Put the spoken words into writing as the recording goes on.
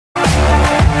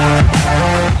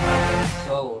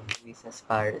This is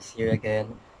Paris here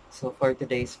again. So for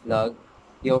today's vlog,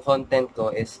 yung content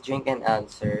ko is drink and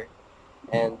answer.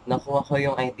 And nakuha ko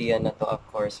yung idea na to, of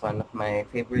course, one of my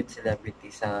favorite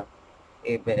celebrities sa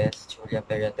ABS, Julia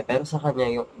Perete. Pero sa kanya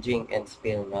yung drink and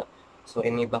spill nga. So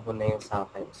iniba ko na yung sa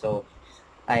akin. So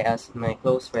I asked my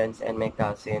close friends and my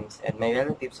cousins and my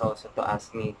relatives also to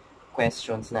ask me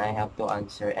questions na I have to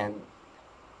answer. And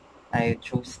I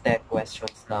chose 10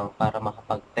 questions lang para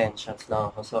makapag 10 shots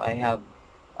lang ako. So I have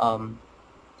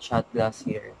shot glass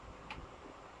here,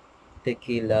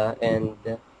 tequila, and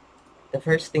the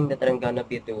first thing that I'm gonna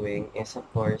be doing is, of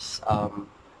course,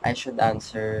 I should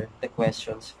answer the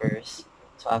questions first.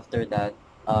 So after that,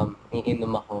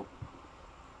 iinom ako.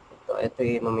 Ito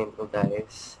iinumin ko,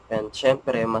 guys. And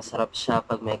syempre, masarap siya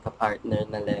pag may ka-partner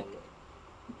na lemon.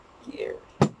 Here.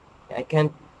 I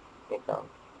can't, wait lang.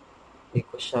 Hindi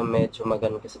ko siya medyo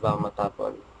magano kasi baka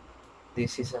matapon.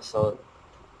 This is a salt.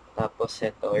 Tapos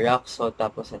ito, rock salt,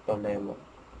 tapos ito lemon.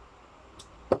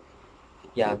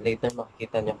 Yeah, later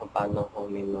makikita niyo kung paano ako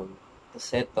uminom.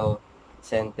 Tapos ito,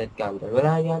 scented candle.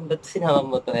 Wala yan, ba't sinama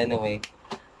mo to anyway?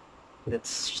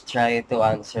 Let's try to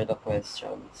answer the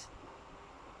questions.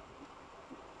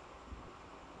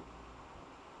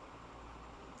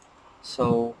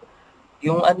 So,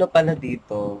 yung ano pala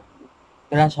dito,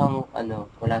 wala siyang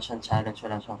challenge,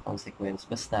 wala siyang consequence.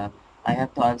 Basta, I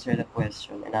have to answer the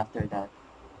question and after that,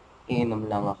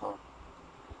 iinom lang ako.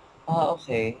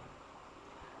 Okay.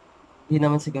 Di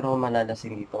naman siguro ako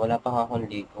malalasing dito. Wala pa nga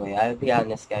akong ligo eh. I'll be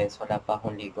honest guys, wala pa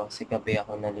akong ligo kasi gabi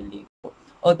ako naliligo.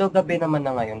 Although gabi naman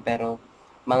na ngayon, pero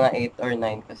mga 8 or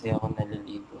 9 kasi ako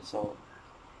naliligo. So,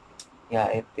 yeah,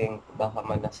 I think baka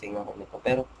malasing ako nito.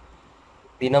 Pero,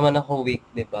 di naman ako weak,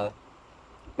 di ba?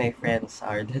 My friends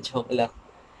are, the joke lang.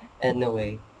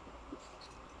 Anyway,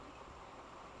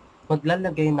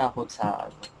 maglalagay na ako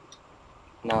sa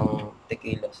ng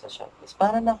tequila sa shot.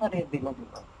 Para naka-ready na, di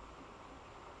ba?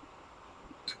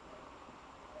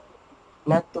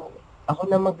 Ako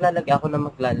na maglalagay, ako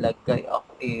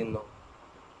no.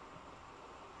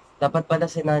 Dapat pala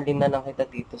sinalin na lang kita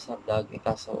dito sa vlog,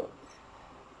 kaso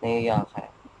nahiya ka.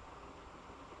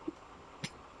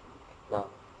 Na,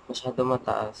 masyado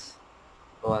mataas.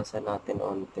 Bawasan natin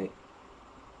onti.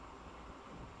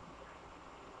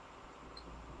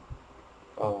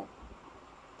 Oh,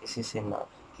 this is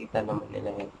enough. Kita naman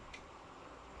nila yun.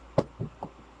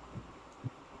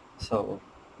 So,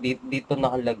 dito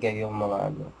nakalagay yung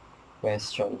mga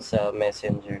questions sa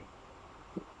messenger.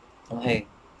 Okay.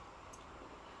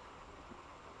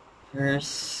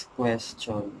 First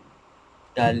question.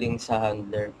 Galing sa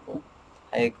handler ko.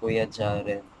 Hi, Kuya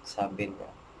Jaren. Sabi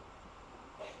niya.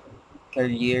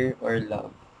 Career or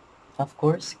love? Of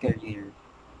course, career.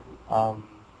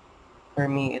 For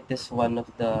me, it is one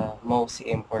of the most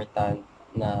important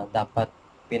na dapat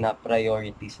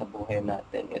pina-priority sa buhay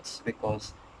natin. It's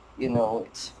because,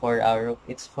 it's for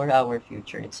our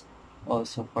future. It's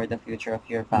also for the future of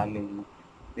your family.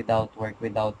 Without work,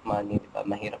 without money, di ba?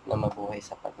 Mahirap na mabuhay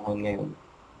sa panahon ngayon.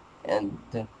 And,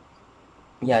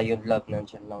 yeah, yung love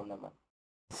nandiyan lang naman.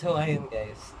 So, ayun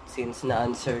guys, since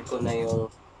na-answer ko na yung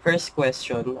first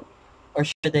question, or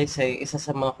should I say, isa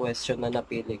sa mga question na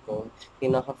napili ko,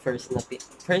 pinaka-first na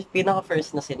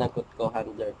sinagot ko,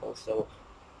 handler ko. So,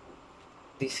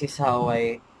 this is how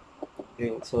I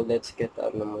drink. So, let's get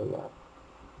muna.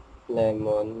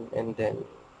 Lemon, and then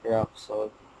rock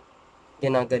salt.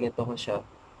 Ginaganito ko siya.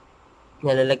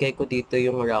 Nalalagay ko dito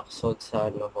yung rock salt sa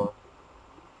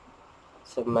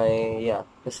sa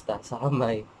basta sa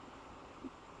kamay.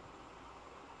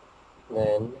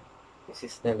 Then, this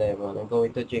is the lemon. I'm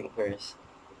going to drink first.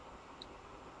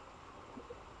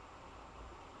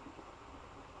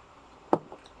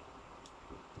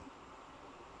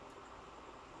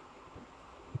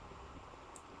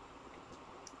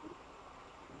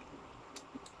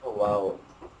 Oh, wow.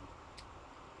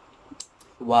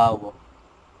 Wow.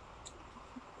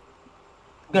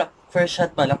 First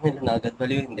shot pa lang nila na agad.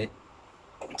 Baliw hindi.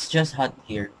 It's just hot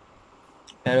here.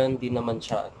 Pero hindi naman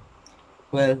siya.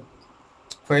 Well,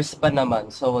 first pa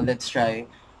naman. So, let's try.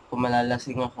 Kung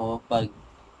malalasing ako pag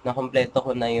nakompleto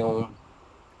ko na yung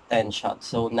 10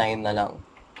 shots. So, 9 na lang.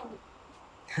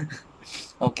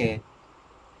 Okay.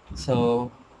 So,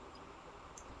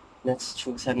 let's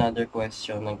choose another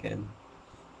question again.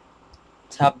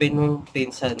 Sabi nung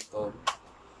pinsan ko,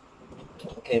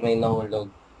 okay, may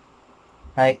nahulog.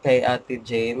 Hi kay Ate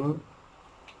Jane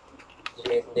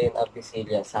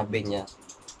Abisilia, sabi niya,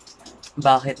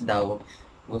 bakit daw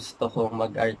gusto kong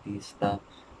mag-artista?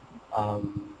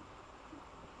 Ano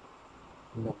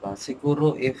ba?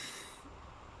 Siguro if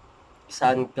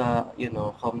saan ka,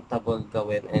 comfortable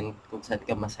gawin and kung saan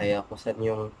ka masaya, kung saan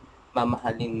yung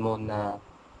mamahalin mo na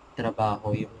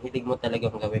trabaho, yung hilig mo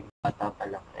talagang gawin bata pa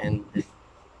lang. And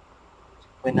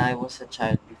when I was a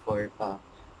child before pa,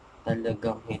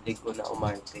 talagang hilig ko na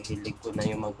umarte, hilig ko na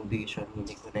yung mag-audition,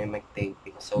 hilig ko na yung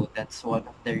mag-taping. So that's one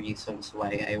of the reasons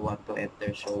why I want to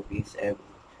enter showbiz, and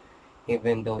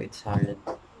even though it's hard.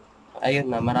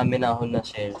 Ayun na, marami na ako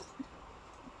na-share.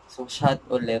 So shot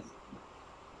ulit.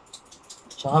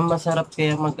 Tsaka masarap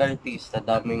kaya mag-artista,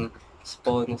 daming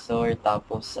sponsor,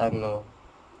 tapos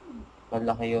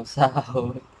malaki yung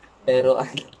sahod. Pero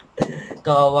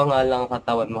kawawa nga lang ang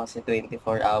katawan mo kasi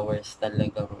 24 hours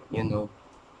talagang,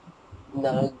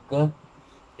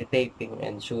 nag-taping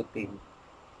and shooting.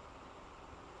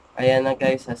 Ayan na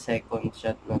guys, sa second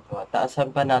shot na to.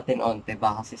 Taasan pa natin onte,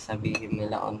 baka kasi sabihin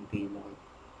nila onti lang.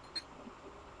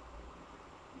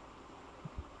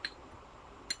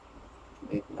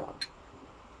 Wait lang.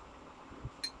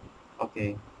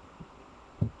 Okay.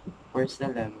 Where's the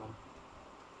lemon?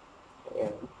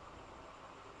 Ayan.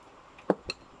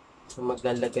 So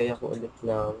maglalagay ako ulit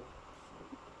ng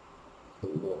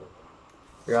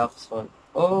rock salt.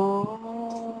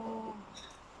 Oh!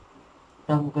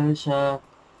 Tanggal siya.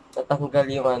 Natanggal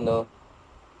yung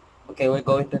Okay, we're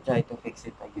going to try to fix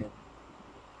it again.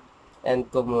 End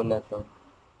ko muna to.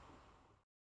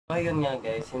 So, ayun nga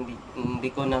guys, hindi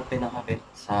ko na pinakabit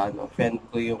sa friend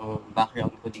ko yung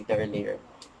background ko dito earlier.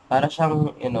 Para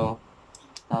siyang,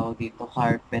 tawag dito,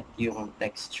 carpet yung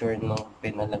texture ng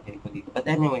pinalagay ko dito. But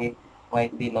anyway,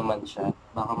 white din naman siya.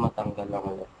 Baka matanggal lang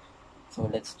ulit. So,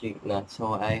 let's drink na.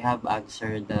 So, I have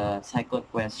answered the second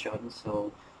question.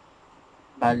 So,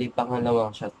 bali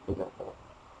pangalawang shot ko na to.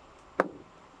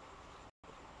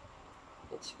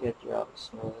 Let's get rock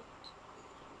salt.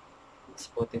 Let's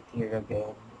put it here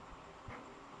again.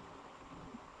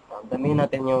 Damihin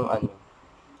natin yung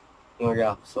yung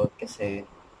rock salt kasi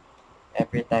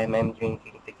every time I'm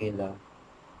drinking tequila,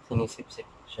 sinisip-sip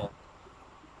ko siya.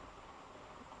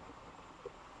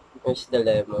 Here's the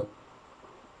lemon.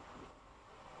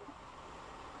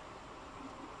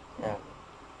 Yan.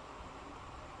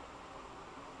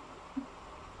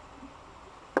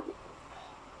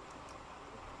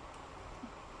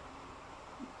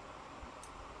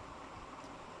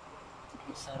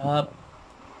 Masarap.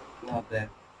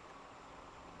 Grabe.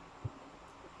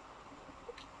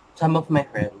 Some of my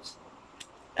friends,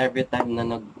 every time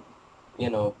na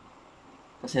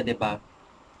kasi 'di ba,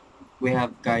 we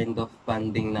have kind of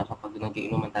bonding na kapag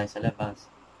nagiinuman tayo sa labas.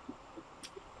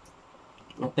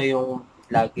 Ito yung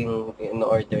laging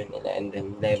in-order nila, and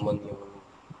then lemon yung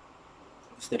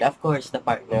gusto nila. Of course, the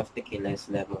partner of tequila is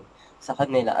lemon. Sa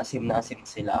kanila, asim na asim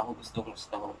sila. Ako gusto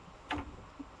ko.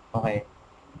 Okay.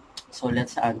 So,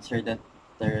 let's answer the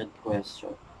third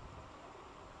question.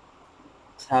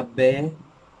 Sabi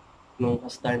nung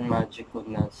ka-star magic ko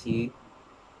na si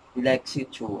Lexi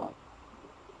Chua,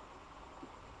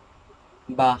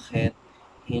 bakit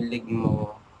hilig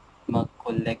mo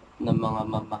mag-collect ng mga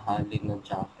mamahalin na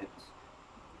jackets?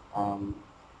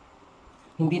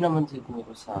 Hindi naman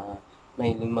siguro sa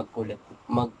mahilig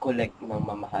mag-collect ng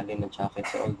mamahalin na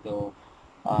jackets, although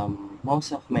most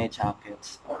of my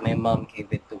jackets, my mom gave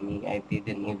it to me. I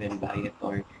didn't even buy it,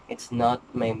 or it's not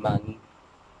my money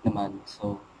naman.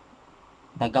 So,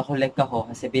 nag-collect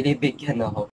ako kasi binibigyan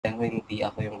ako, pero hindi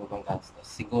ako yung gumagastos.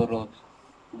 Siguro,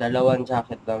 2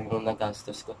 jacket lang yung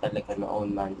nagastos ko talaga na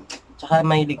own money. Tsaka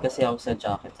mahilig kasi ako sa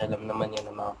jacket. Alam naman yan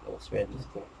ng mga close friends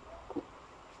ko.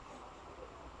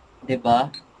 Diba?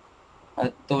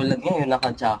 At tulad ngayon,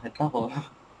 naka-jacket ako.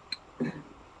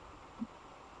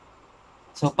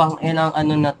 So, pang ilang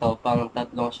na to? Pang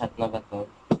 3 shot na ba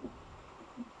to?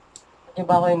 Di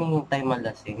ba ako hinihintay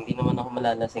malasing? Hindi naman ako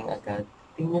malalasing agad.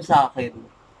 Tingin nyo sa akin.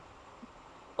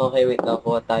 Okay, wait lang.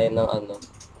 Kuha tayo ng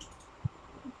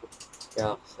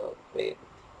rock salt. Wait.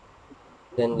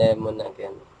 Then lemon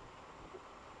again.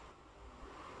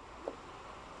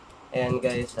 Ayan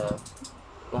guys,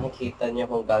 nakikita niyo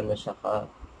kung gaano siya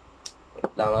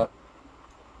wait lang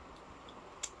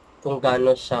kung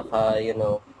gaano siya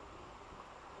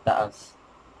taas.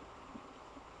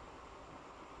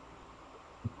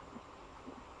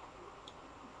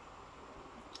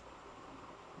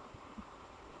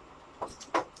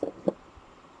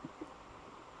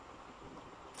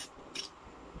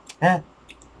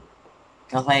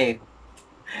 Okay.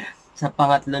 Sa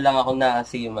pangatlo lang ako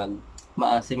naasiman.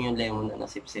 Maasim yung lemon na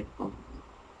nasipsip ko.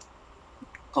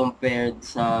 Compared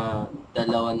sa 2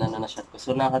 na na-shot ko.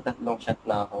 So, naka-3 shot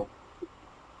na ako.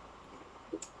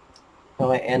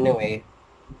 Okay, anyway.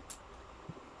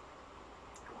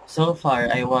 So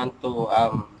far, I want to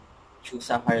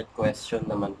choose a hard question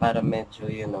naman para medyo,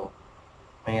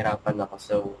 mahirapan ako.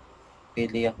 So,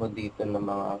 pili ako dito ng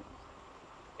mga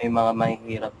may mga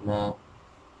mahihirap na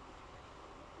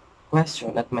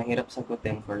question at mahirap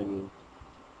sagutin for me.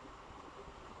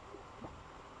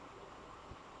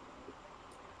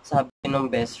 Sabi ng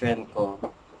best friend ko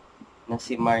na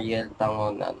si Mariel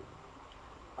Tangonan,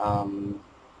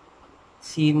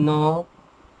 sino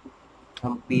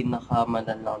ang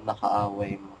pinakamalalang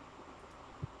nakaaway mo?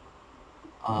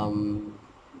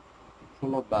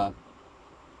 Sino ba?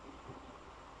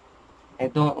 I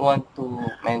don't want to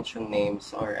mention names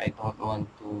or I don't want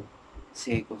to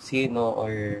say kung sino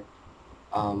or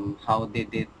how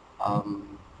did it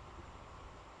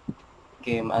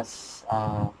came as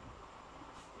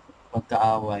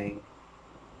magkaaway.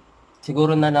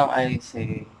 Siguro na lang I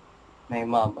say my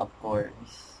mom, of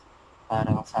course.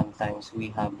 Parang sometimes we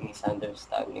have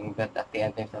misunderstanding but at the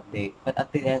end of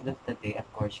the day, of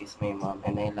course, she's my mom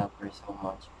and I love her so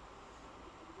much.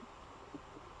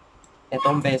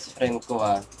 Itong best friend ko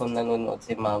kung nanonood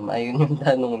si ma'am, ayun yung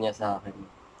tanong niya sa akin.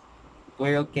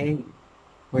 We're okay.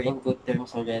 We're in good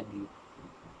terms already.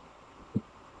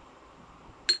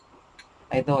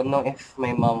 I don't know if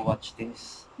my mom watched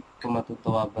this. Kung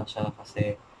matutuwa ba siya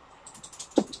kasi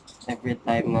every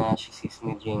time na she sees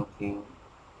me drinking,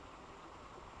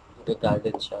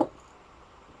 nagagalit siya.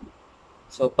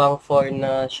 So, pang 4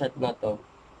 na shot na to.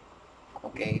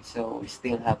 Okay, so we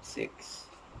still have 6.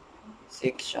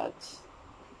 6 shots.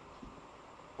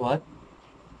 What?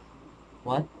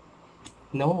 What?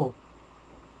 No.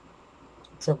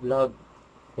 It's a vlog.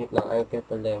 Wait lang, I'll get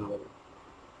a lemon.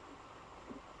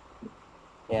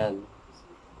 Yan.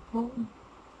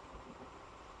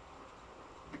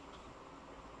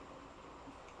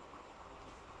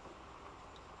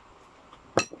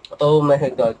 Oh my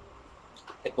God.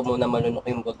 Hindi ko muna malunok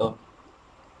yung buto.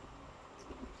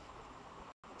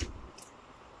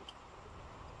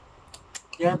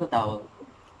 Do you have a towel?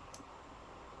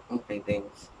 Okay,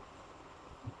 thanks.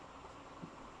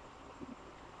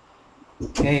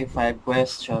 Okay, 5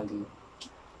 question.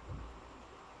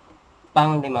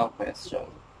 Pang-limang question.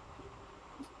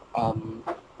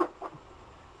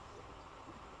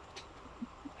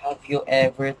 Have you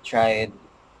ever tried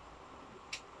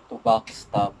to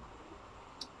backstab?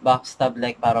 Backstab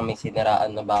like parang may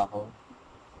siniraan na ba ako?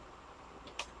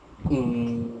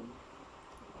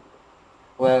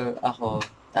 Well, ako,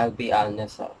 I'll be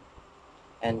honest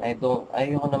and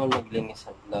ayoko naman maglinis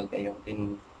sa vlog. Ayoko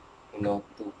din,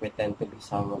 to pretend to be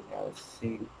someone else.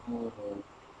 Siguro,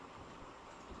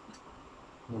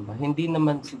 hindi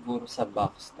naman siguro sa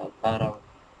backstab. Parang,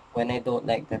 when I don't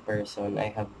like the person,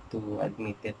 I have to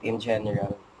admit it in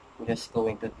general. I'm just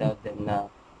going to tell them na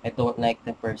I don't like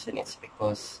the person. It's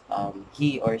because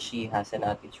he or she has an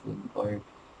attitude or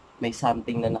may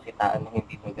something na nakitaan na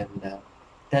hindi maganda.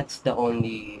 That's the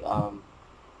only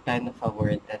kind of a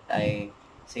word that I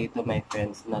say to my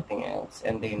friends, nothing else.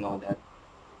 And they know that.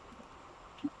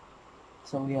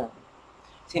 So, yeah.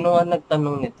 Sino nga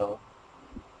nagtanong nito?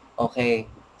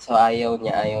 Okay. So, ayaw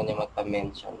niya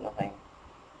magpa-mention. Okay.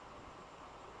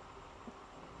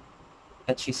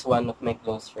 But she's one of my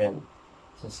close friends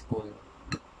sa school.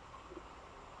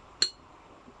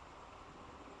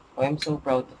 I'm so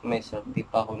proud of myself. Di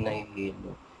pa ako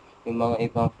nahihilo. Yung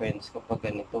mga ibang friends ko pag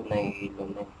ganito, nahihilo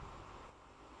na.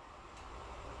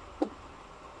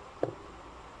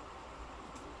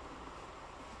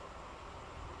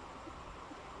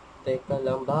 Teka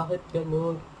lang, bakit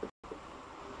ganun?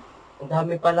 Ang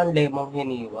dami palang lemong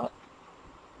hiniwa.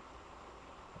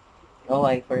 Oh,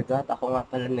 I forgot. Ako nga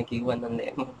pala nag-iwan ng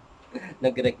lemon.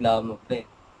 Nagreklamo pa eh.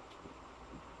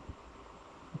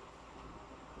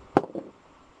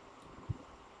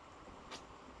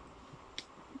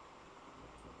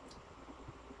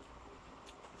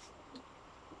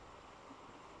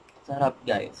 Sarap,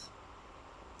 guys.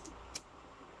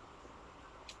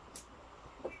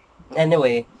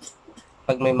 Anyway,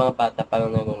 pag may mga bata pa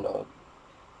lang nanonood,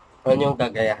 ano yung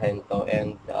gagayahin to?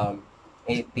 And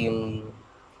 18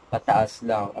 pataas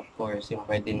lang, of course, yung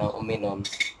pwede nang uminom.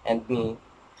 And me,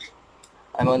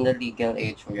 I'm on the legal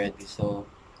age already, so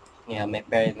yeah, my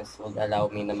parents would allow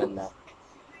me naman na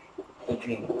to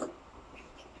drink.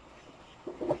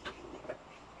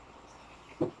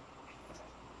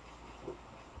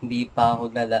 Hindi pa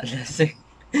ako nalalasing.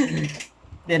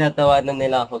 Tinatawanan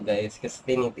nila ako, guys, kasi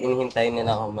hinihintay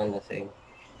nila ako malasing.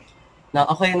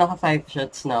 Ako yung naka 5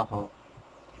 shots na ako.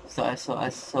 So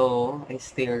I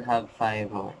still have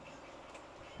 5 more.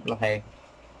 Okay.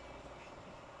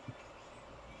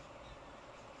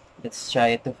 Let's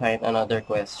try to find another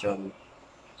question.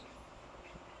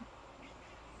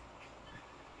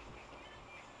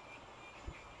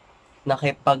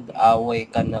 Nakipag-away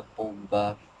ka na po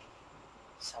ba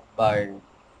sa bar?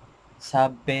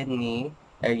 Sabi ni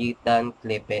Eritan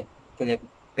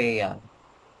Clipea.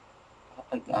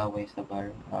 Kapag-away sa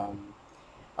bar.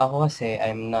 Ako kasi,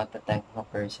 I'm not the type of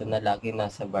person na lagi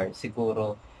nasa bar.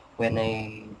 Siguro, when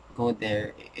I go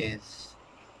there is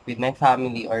with my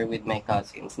family or with my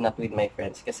cousins, not with my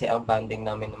friends. Kasi ang bonding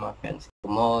namin ng mga friends,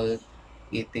 mall,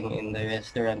 eating in the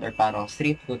restaurant, or parang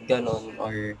street food, ganon,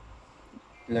 or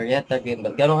Glorieta,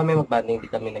 Greenbelt. Ganon kami mag-bonding, hindi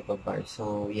kami nagpa-bar.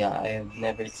 So, yeah, I have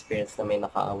never experienced na may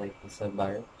nakaaway po sa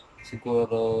bar.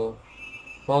 Siguro,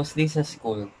 mostly sa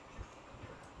school.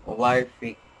 War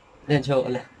freak. Hindi, joke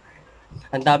lang.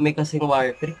 Ang dami kasing war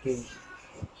freak eh.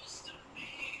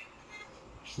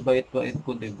 Bait-bait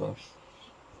ko, diba?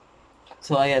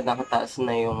 So, ayan, nakataas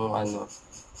na yung,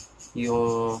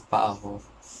 yung paa ko.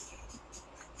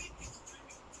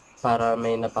 Para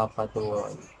may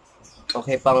napapatungan.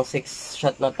 Okay, pang 6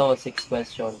 shot na to, 6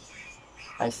 question.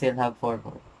 I still have 4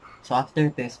 more. So,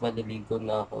 after this, maliligo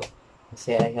na ako.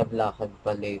 Kasi I have lakad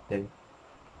pa later.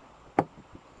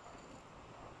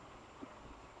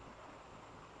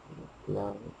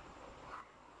 Na.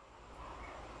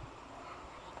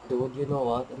 Dude, you know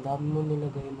what? Ang dami mo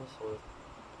nilagay na salt.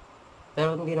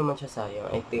 Pero hindi naman siya sayang.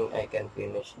 I think I can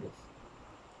finish this.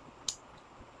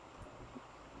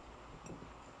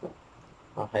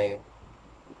 Okay.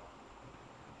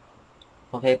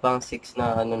 Okay, pang 6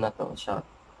 na na to, shot.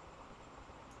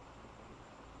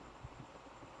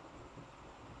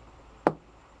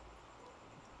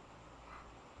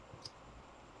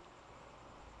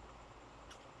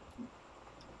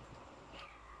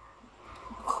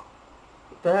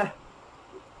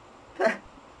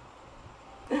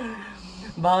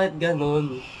 Bakit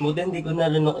ganun? Buti hindi ko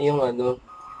nalunok yung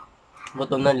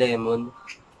buto ng lemon.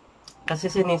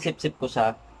 Kasi sinisip-sip ko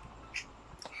siya.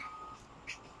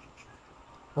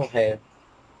 Okay.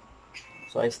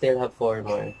 So, I still have 4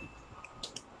 more.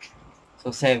 So,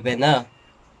 7 na.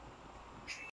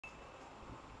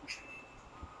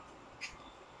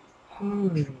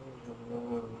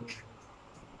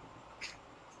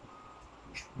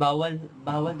 Bawal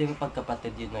di ba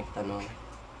pagkapatid yung nagtanong?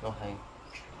 Okay.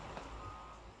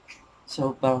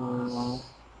 So, pang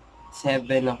 7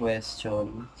 na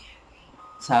question.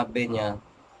 Sabi niya,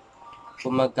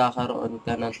 kung magkakaroon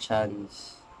ka ng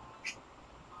chance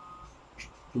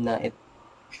na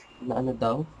ano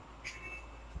daw?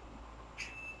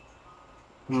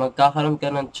 Kung magkakaroon ka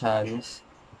ng chance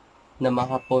na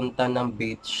makapunta ng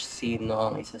beach, sino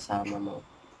ang isasama mo?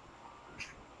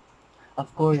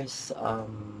 Of course,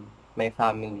 my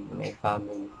family.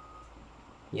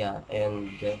 Yeah,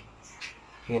 and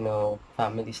you know,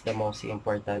 family is the most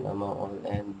important among all.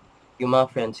 And yung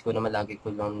mga friends ko naman, lagi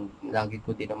ko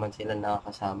din naman sila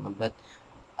nakakasama. But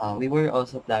we were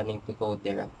also planning to go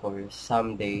there, of course,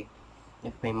 someday,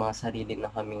 if may mga sarili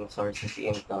na kaming source of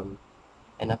income.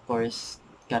 And of course,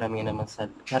 karamihan naman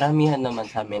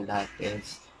sa amin lahat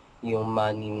is yung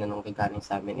money na nanggagaling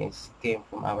sa amin is came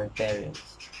from our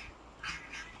parents.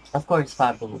 Of course,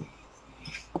 family.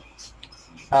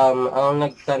 Ang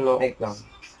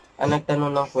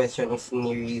nagtanong ng question is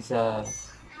ni Riza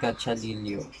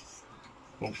Gatchalilio.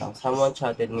 Wait lang, someone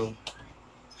chatted me.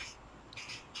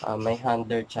 My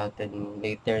handler chatted me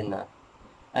later na.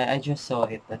 I just saw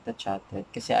it at the chatted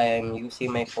kasi I am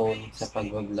using my phone sa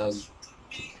pag-vlog.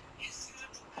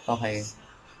 Okay.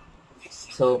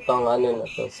 So, pang na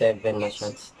to, 7 na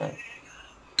shots na.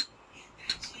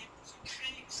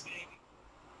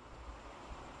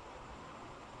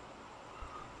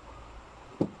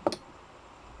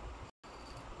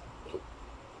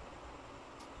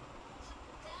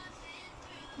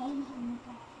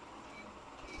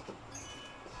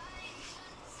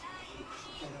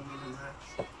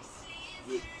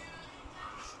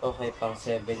 Okay, pang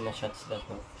 7 na shots na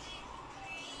to.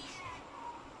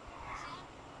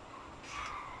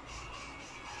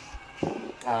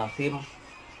 Film.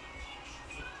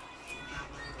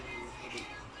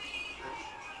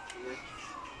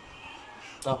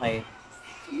 Okay.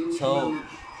 So,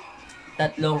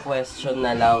 3 question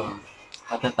na lang.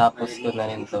 Matatapos ko na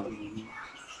rin to.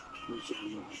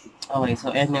 Okay, so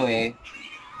anyway,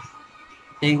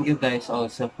 thank you guys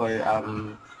also for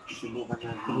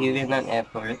giving an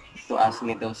effort to ask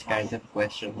me those kinds of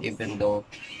questions even though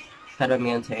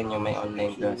karamihan sa inyo may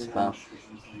online class pa.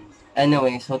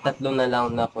 Anyway, so 3 na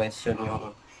lang na question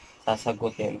yung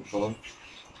sasagutin ko.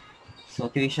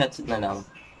 So 3 shots na lang.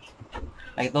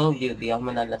 I told you, di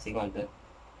ako malalasing agad.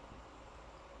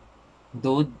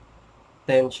 Dude,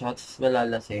 10 shots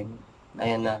malalasing.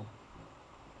 Ayan na.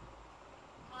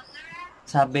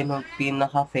 Sabi ng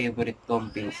pinaka-favorite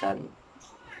kong pinsan.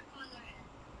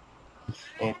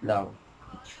 Wait lang.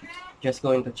 Just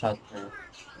going to chat her.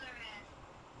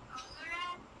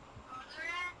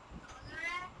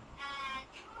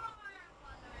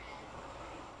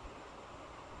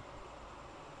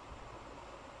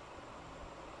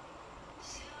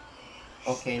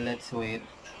 Okay, let's wait.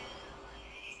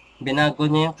 Binago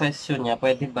niya yung question niya.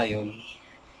 Pwede ba yun?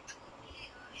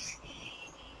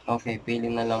 Okay, pili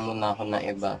na lang muna ako na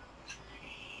iba.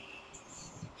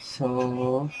 So,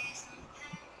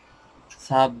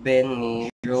 sabi ni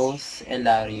Rose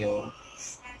Elario,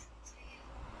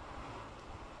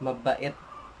 mabait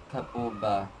ka po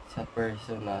ba sa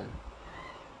personal?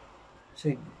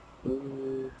 So,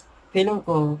 feeling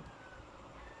ko,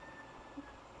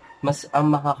 mas ang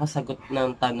makakasagot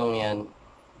ng tanong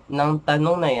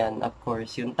na yan, of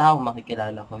course, yung tao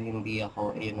makikilala ko, hindi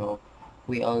ako,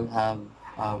 we all have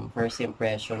first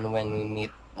impression when we meet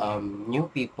new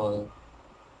people.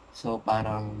 So,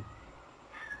 parang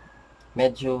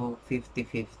medyo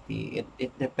 50-50.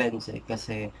 It depends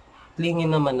kasi clingy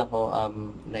naman ako,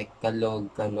 like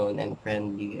kalog, kanon, and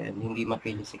friendly, and hindi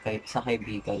mapili sa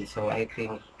kaibigan. So, I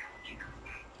think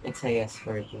it's a yes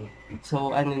for me.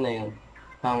 So, ano na yun?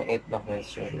 Pang 8 na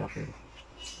question. Okay.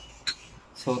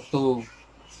 So, 2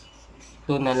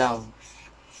 na lang.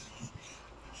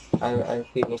 I'll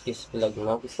finish this vlog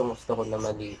na. Gusto ko na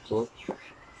maligo.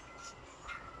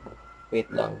 Wait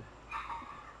lang.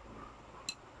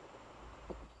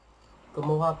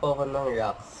 Kumuha po ako ng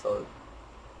rock salt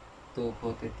to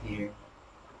put it here.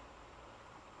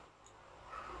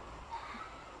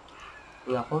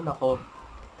 Nako.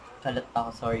 Kalat pa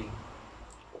ako, sorry.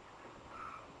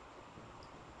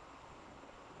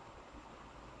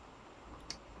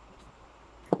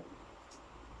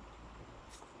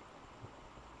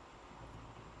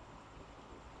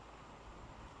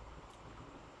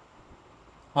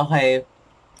 Okay.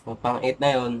 So, pang 8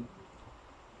 na yun.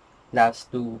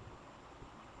 Last 2.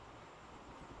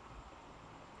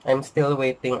 I'm still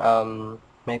waiting,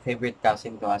 my favorite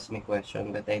cousin to ask me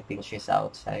question, but I think she's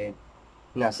outside.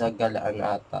 Nasa galaan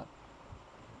ata.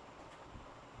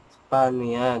 Paano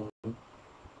yan?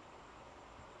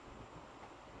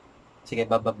 Sige,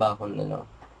 bababa ko na lang.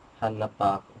 Hanap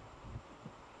pa ako.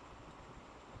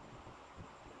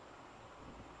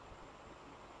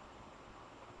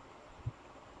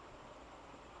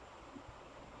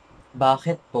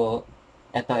 Bakit po?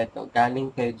 Ito. Galing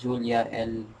kay Julia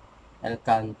L.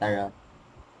 Alcantara.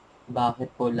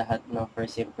 Bakit po lahat ng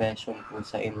first impression po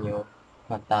sa inyo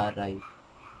mataray?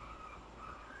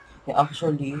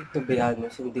 Actually, to be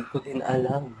honest, hindi ko din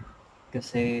alam.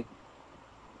 Kasi,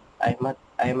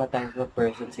 I'm a type of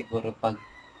person siguro pag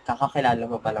kakakilala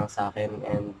mo pa lang sa akin,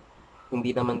 and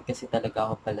hindi naman kasi talaga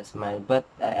ako pala smile. But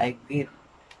I greet,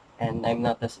 and I'm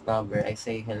not a snobber. I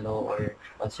say hello or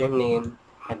what's your name,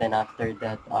 and then after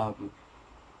that,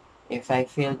 if I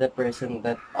feel the person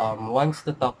that wants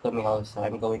to talk to me also,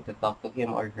 I'm going to talk to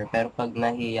him or her. Pero pag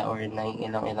nahiya or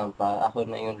naiilang-ilang pa, ako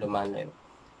na yung lumalayo.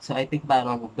 So I think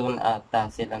parang doon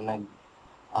ata sila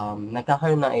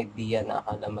nagkakaroon ng idea na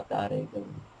akala mataray.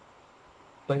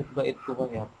 Bait-bait ko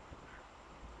kaya.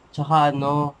 Tsaka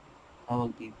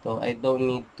tawag dito, I don't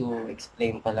need to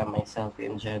explain pala myself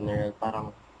in general.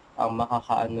 Parang ang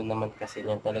makakaano naman kasi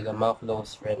niyan talaga, mga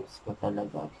close friends ko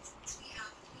talaga.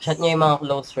 Chat niya yung mga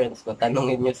close friends ko,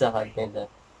 tanungin niyo sa kanila.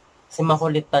 Kasi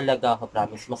makulit talaga ako,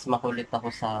 promise. Mas makulit ako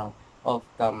sa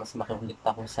off-cam, mas makulit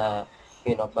ako sa,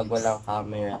 pag walang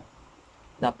camera.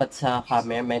 Dapat sa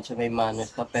camera, medyo may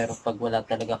manners pa, pero pag wala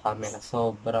talaga camera,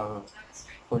 sobrang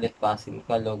kulit pa,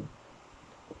 kalog.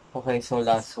 Okay, so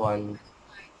last one.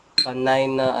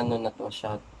 Pa-9 na na to,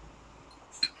 shot.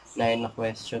 9 na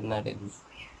question na rin.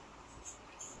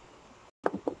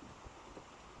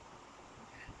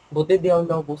 Buti di ako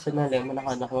naubusan na lemon,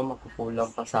 nakala ko magkukulang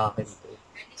pa sa akin.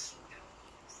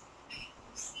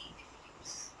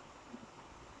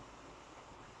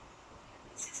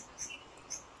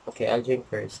 Okay, I'll drink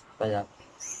first pala.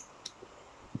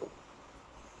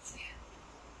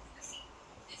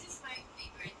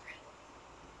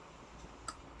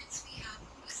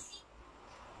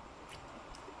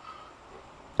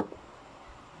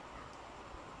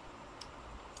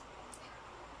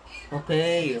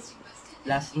 Okay,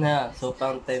 last na. So,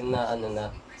 pang 10 na,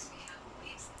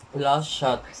 last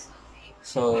shot.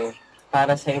 So,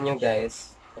 para sa inyo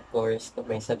guys, of course, to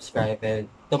my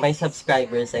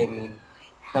subscribers, I mean,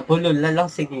 napulol na lang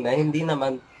na, hindi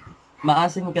naman,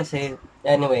 maasim kasi,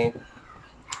 anyway,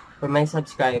 for my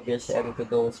subscribers and to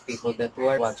those people that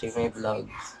were watching my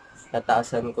vlogs,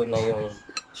 tataasan ko na yung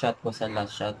shot ko sa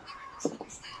last shot.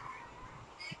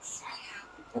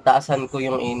 Nataasan ko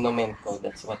yung inumin ko.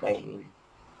 That's what I mean.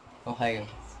 Okay.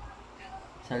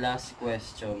 Sa last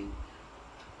question.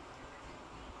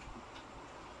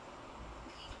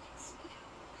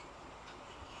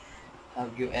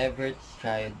 Have you ever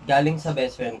tried? Galing sa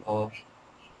best friend ko,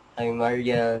 kay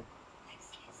Mariel.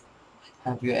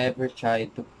 Have you ever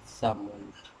tried to kiss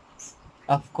someone?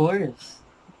 Of course,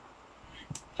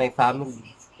 my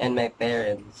family and my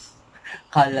parents.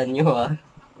 Kala nyo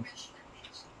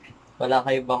wala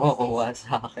kayo bang kukuha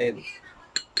sa akin.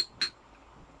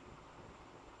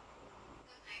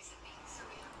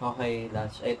 Okay,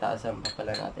 last. Ay, taasan pa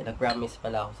pala natin. Nag-promise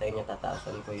pala ako sa inyo,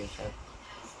 tataasan ko yun siya.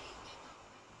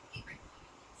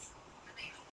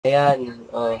 Ayan,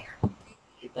 oh.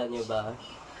 Kita nyo ba?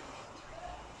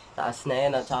 Taas na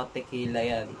yan, at saka tequila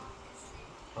yan.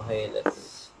 Okay,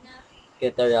 let's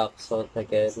get a rock salt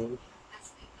again.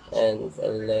 And a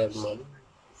lemon.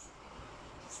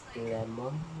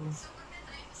 Lemon.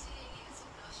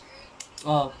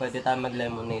 Oh, pwede tayo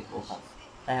mag-lemonade bukas.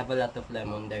 I have a lot of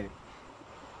lemon there.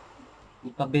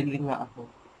 Ipabili nga ako.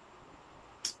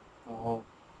 Oo.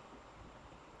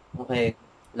 Okay,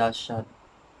 last shot.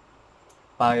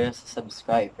 Para sa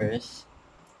subscribers,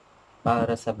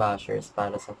 para sa bashers,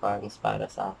 para sa fans, para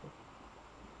sa akin.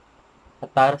 At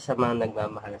para sa mga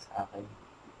nagmamahal sa akin.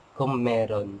 Kung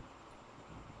meron.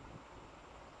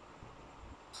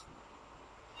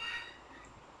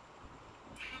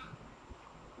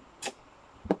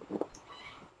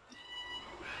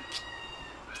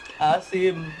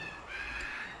 Asim.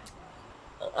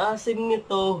 Ang asim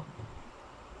nito.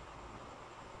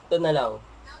 Ito na lang.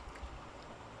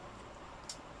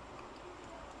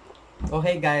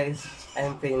 Okay guys,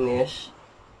 I'm finished.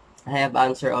 I have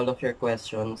answered all of your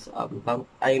questions.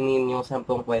 I mean, yung 10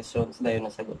 questions na yun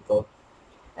nasagot ko.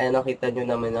 And nakita nyo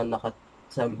naman na naka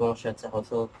 10 shots ako.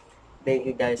 So, thank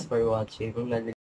you guys for watching.